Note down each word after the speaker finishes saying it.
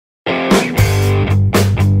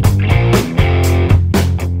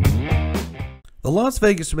The Las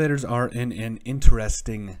Vegas Raiders are in an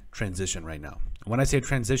interesting transition right now. When I say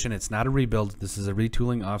transition, it's not a rebuild. This is a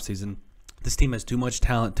retooling offseason. This team has too much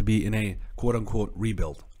talent to be in a quote-unquote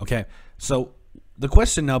rebuild. Okay, so the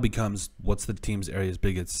question now becomes, what's the team's areas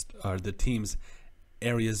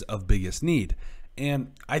of biggest need?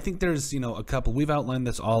 And I think there's, a couple. We've outlined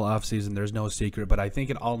this all offseason. There's no secret, but I think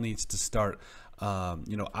it all needs to start.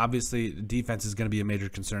 Obviously, defense is going to be a major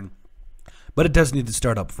concern, but it does need to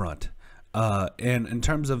start up front. And in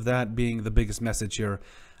terms of that being the biggest message here,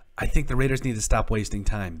 I think the Raiders need to stop wasting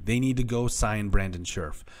time. They need to go sign Brandon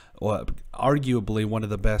Scherff, arguably one of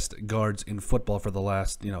the best guards in football for the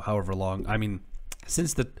last, however long. I mean,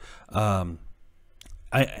 since the,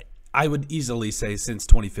 I would easily say since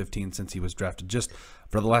 2015, since he was drafted, just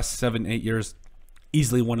for the last 7-8 years,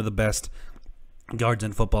 easily one of the best guards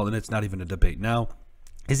in football, and it's not even a debate. Now,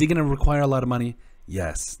 is he going to require a lot of money?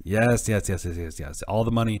 Yes. All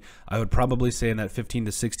the money, I would probably say in that $15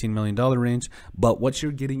 to $16 million range. But what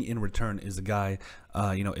you're getting in return is a guy,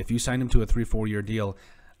 if you sign him to a 3-4 year deal,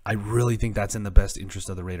 I really think that's in the best interest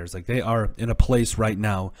of the Raiders. Like, they are in a place right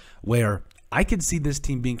now where I could see this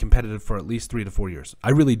team being competitive for at least 3 to 4 years.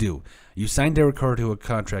 I really do. You sign Derek Carr to a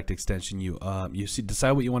contract extension. You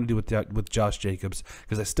decide what you want to do with Josh Jacobs,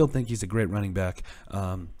 because I still think he's a great running back.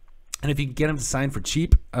 And if you can get him to sign for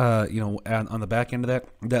cheap, on the back end of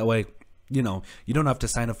that way, you don't have to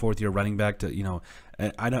sign a 4th-year running back to,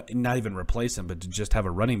 not even replace him, but to just have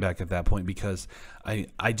a running back at that point, because I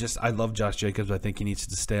love Josh Jacobs. I think he needs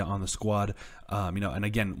to stay on the squad. And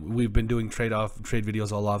again, we've been doing trade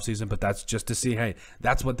videos all off season, but that's just to see, hey,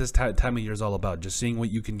 that's what this time of year is all about. Just seeing what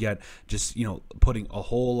you can get, just, putting a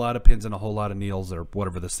whole lot of pins and a whole lot of needles, or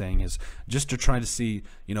whatever the saying is, just to try to see,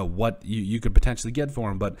 what you could potentially get for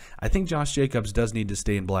him. But I think Josh Jacobs does need to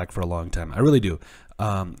stay in black for a long time. I really do.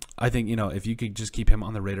 I think, if you could just keep him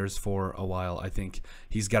on the Raiders for a while, I think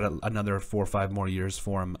he's got another 4 or 5 more years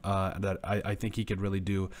for him, that I think he could really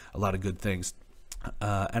do a lot of good things.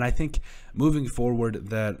 And I think moving forward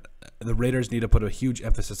that the Raiders need to put a huge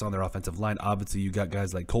emphasis on their offensive line. Obviously, you got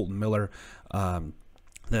guys like Colton Miller.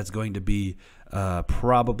 That's going to be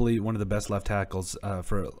probably one of the best left tackles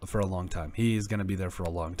for a long time. He's going to be there for a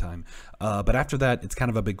long time. But after that, it's kind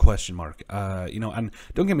of a big question mark. And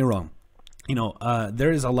don't get me wrong.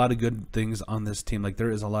 There is a lot of good things on this team. Like,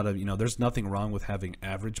 there is a lot of, there's nothing wrong with having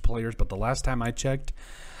average players. But the last time I checked,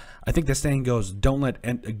 I think the saying goes, don't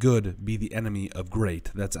let good be the enemy of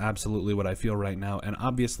great. That's absolutely what I feel right now. And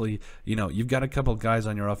obviously, you've got a couple guys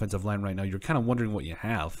on your offensive line right now. You're kind of wondering what you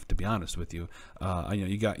have, to be honest with you.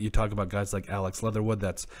 You talk about guys like Alex Leatherwood.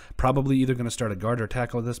 That's probably either going to start a guard or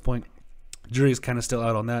tackle at this point. Jury's kind of still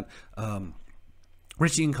out on that.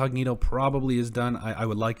 Richie Incognito probably is done. I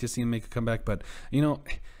would like to see him make a comeback, but,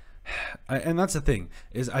 and that's the thing,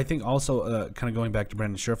 is I think also kind of going back to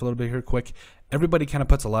Brandon Scherff a little bit here quick, everybody kind of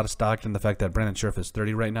puts a lot of stock in the fact that Brandon Scherff is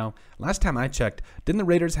 30 right now. Last time I checked, didn't the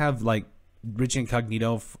Raiders have, like, Richie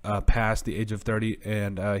Incognito past the age of 30,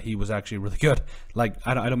 and he was actually really good. Like,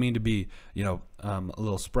 I don't mean to be, a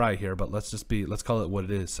little spry here, but let's call it what it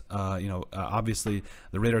is. Obviously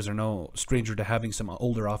the Raiders are no stranger to having some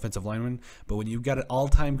older offensive linemen, but when you've got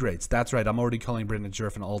all-time greats, that's right, I'm already calling Brandon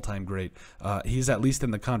Scherff an all-time great. He's at least in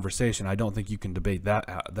the conversation. I don't think you can debate that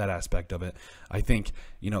aspect of it. I think,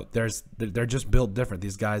 they're just built different.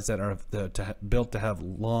 These guys that are built to have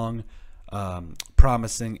long,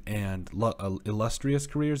 promising and illustrious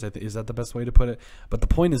careers. Is that the best way to put it? But the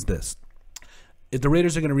point is this. If the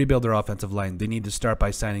Raiders are going to rebuild their offensive line, they need to start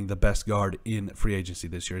by signing the best guard in free agency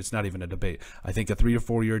this year. It's not even a debate. I think a 3 or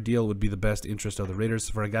 4 year deal would be the best interest of the Raiders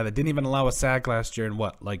for a guy that didn't even allow a sack last year and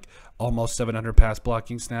almost 700 pass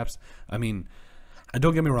blocking snaps. I mean,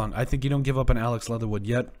 don't get me wrong. I think you don't give up on Alex Leatherwood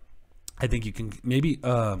yet. I think you can maybe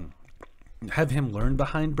have him learn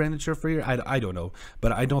behind Brandon Scherff for a year. I don't know,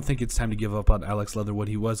 but I don't think it's time to give up on Alex Leatherwood.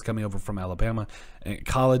 He was coming over from Alabama,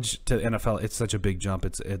 college to NFL. It's such a big jump.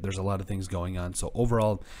 There's a lot of things going on. So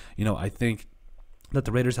overall, I think that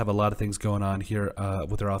the Raiders have a lot of things going on here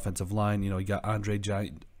with their offensive line. You got Andre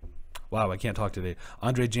Giant. Wow, I can't talk today.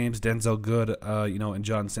 Andre James, Denzel Good, and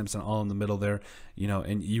John Simpson all in the middle there,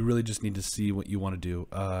 and you really just need to see what you want to do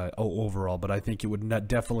overall. But I think it would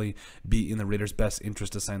definitely be in the Raiders' best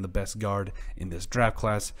interest to sign the best guard in this draft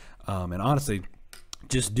class. And honestly,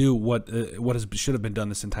 just do what should have been done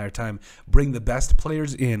this entire time. Bring the best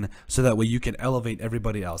players in so that way you can elevate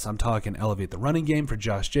everybody else. I'm talking elevate the running game for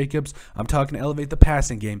Josh Jacobs. I'm talking elevate the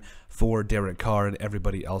passing game for Derek Carr and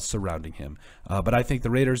everybody else surrounding him. But I think the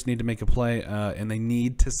Raiders need to make a play, and they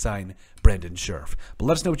need to sign Brandon Scherff. But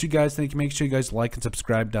let us know what you guys think. Make sure you guys like and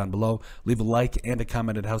subscribe down below. Leave a like and a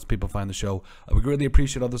comment. It helps people find the show. We greatly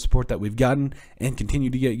appreciate all the support that we've gotten and continue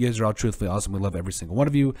to get. You guys are all truthfully awesome. We love every single one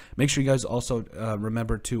of you. Make sure you guys also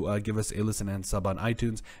remember to give us a listen and sub on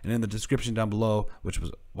iTunes. And in the description down below, which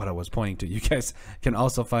was what I was pointing to, you guys can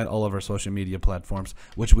also find all of our social media platforms,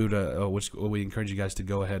 which we encourage you guys to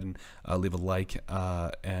go ahead and leave a like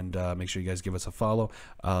and make sure you guys give us a follow.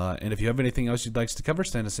 And if you have anything else you'd like us to cover,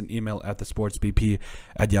 send us an email at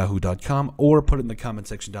thesportsbp@yahoo.com or put it in the comment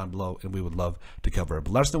section down below, and we would love to cover it.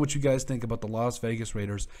 But let us know what you guys think about the Las Vegas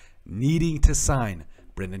Raiders needing to sign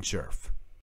Brandon Scherff.